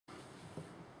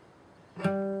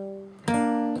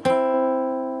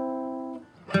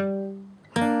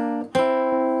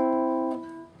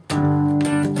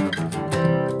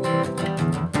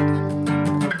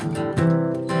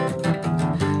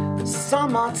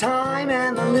Summertime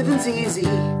and the living's easy.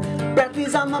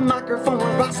 Bradley's on the microphone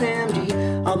with Ross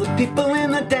MD. All the people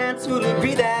in the dance will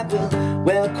agree that we're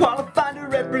well qualified to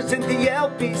represent the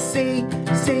LPC.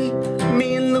 See,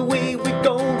 me and Louie, we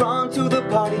go run to the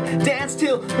party, dance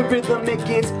till the rhythm it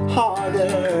gets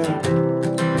harder.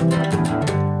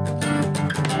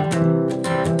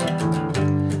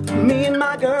 Me and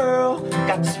my girl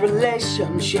got this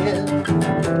relationship.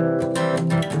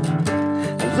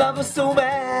 I love her so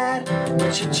bad,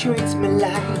 but she treats me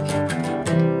like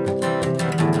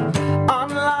on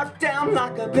lockdown,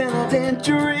 like a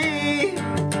penitentiary.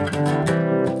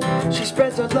 She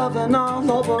spreads her loving all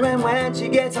over, and when she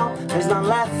gets home, there's none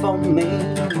left for me.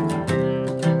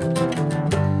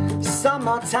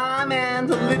 Summertime and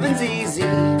the living's easy.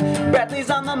 Bradley's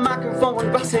on the microphone with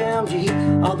Ross MG.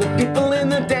 All the people in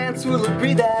the dance will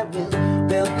agree that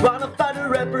we'll qualify to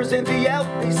represent the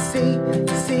LPC.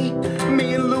 See,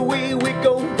 me and Louie, we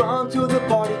go run to the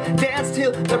party, dance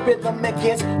till the rhythm it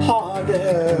gets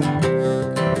harder.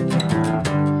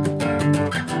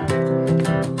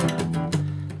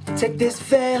 Take this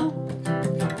veil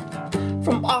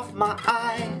from off my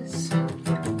eyes.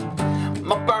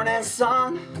 My burning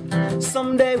sun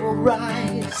someday will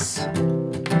rise.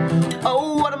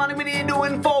 Oh, what am I gonna be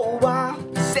doing for a while?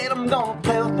 Said I'm gonna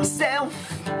play with myself.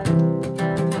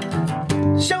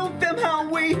 Show them how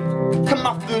we come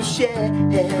off the shelf.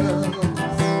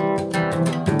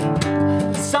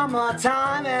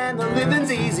 Summertime and the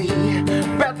living's easy.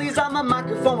 Bradley's on the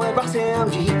microphone with Ross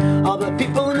MG. All the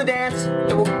people in the dance,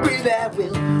 they will agree that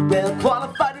we'll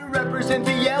qualify to represent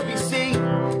the LBC.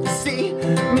 See,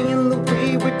 me and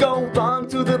Louie, we go run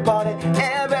to the party.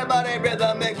 Everybody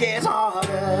rhythm it gets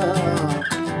harder.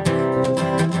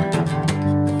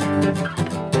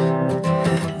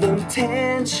 The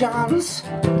tension's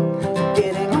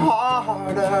getting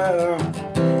harder.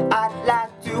 I'd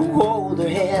like to hold her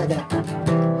head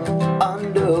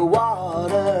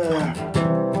underwater.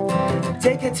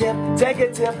 Take a tip, take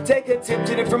a tip, take a tip,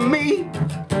 did it from me.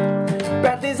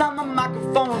 Bradley's on the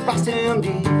microphone with Ross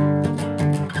MD.